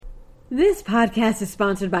This podcast is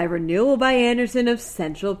sponsored by Renewal by Andersen of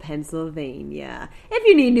Central Pennsylvania. If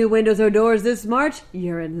you need new windows or doors this March,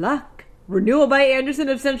 you're in luck. Renewal by Andersen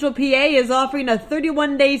of Central PA is offering a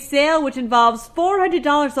 31-day sale which involves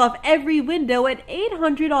 $400 off every window and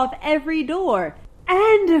 $800 off every door.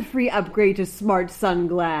 And a free upgrade to Smart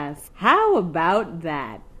Sunglass. How about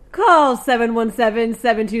that? Call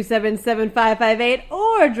 717-727-7558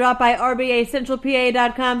 or drop by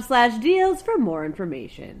rbacentralpa.com/deals for more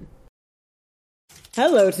information.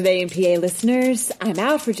 Hello, Today in PA listeners. I'm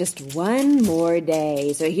out for just one more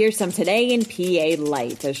day, so here's some Today in PA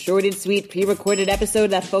Light, a short and sweet pre-recorded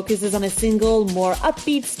episode that focuses on a single, more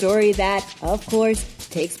upbeat story that, of course,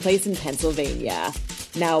 takes place in Pennsylvania.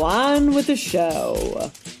 Now on with the show.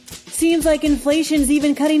 Seems like inflation's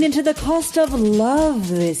even cutting into the cost of love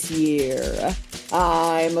this year.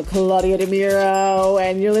 I'm Claudia DeMiro,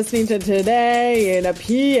 and you're listening to Today in a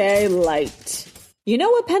PA Light. You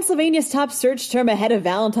know what Pennsylvania's top search term ahead of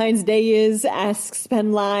Valentine's Day is? Asks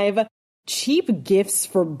PennLive. Cheap gifts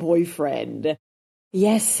for boyfriend.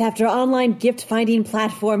 Yes, after online gift-finding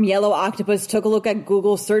platform Yellow Octopus took a look at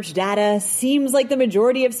Google search data, seems like the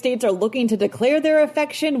majority of states are looking to declare their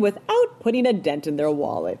affection without putting a dent in their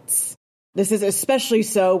wallets. This is especially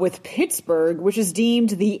so with Pittsburgh, which is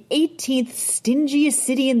deemed the 18th stingiest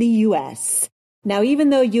city in the U.S. Now, even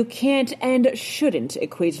though you can't and shouldn't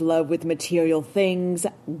equate love with material things,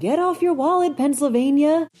 get off your wallet,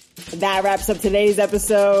 Pennsylvania. That wraps up today's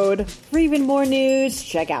episode. For even more news,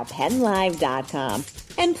 check out PennLive.com.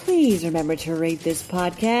 And please remember to rate this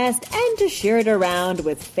podcast and to share it around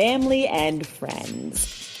with family and friends.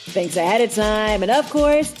 Thanks ahead of time, and of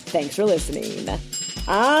course, thanks for listening.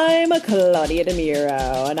 I'm Claudia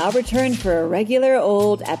DeMiro, and I'll return for a regular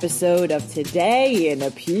old episode of Today in a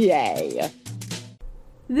PA.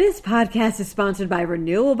 This podcast is sponsored by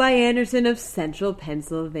Renewal by Andersen of Central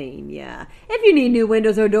Pennsylvania. If you need new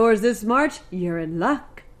windows or doors this March, you're in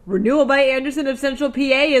luck. Renewal by Andersen of Central PA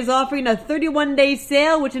is offering a 31-day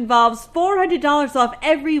sale which involves $400 off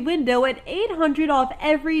every window and $800 off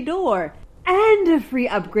every door. And a free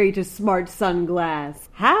upgrade to Smart Sunglass.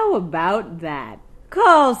 How about that?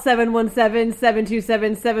 Call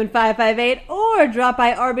 717-727-7558 or drop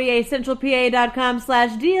by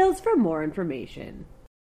rbacentralpa.com/deals for more information.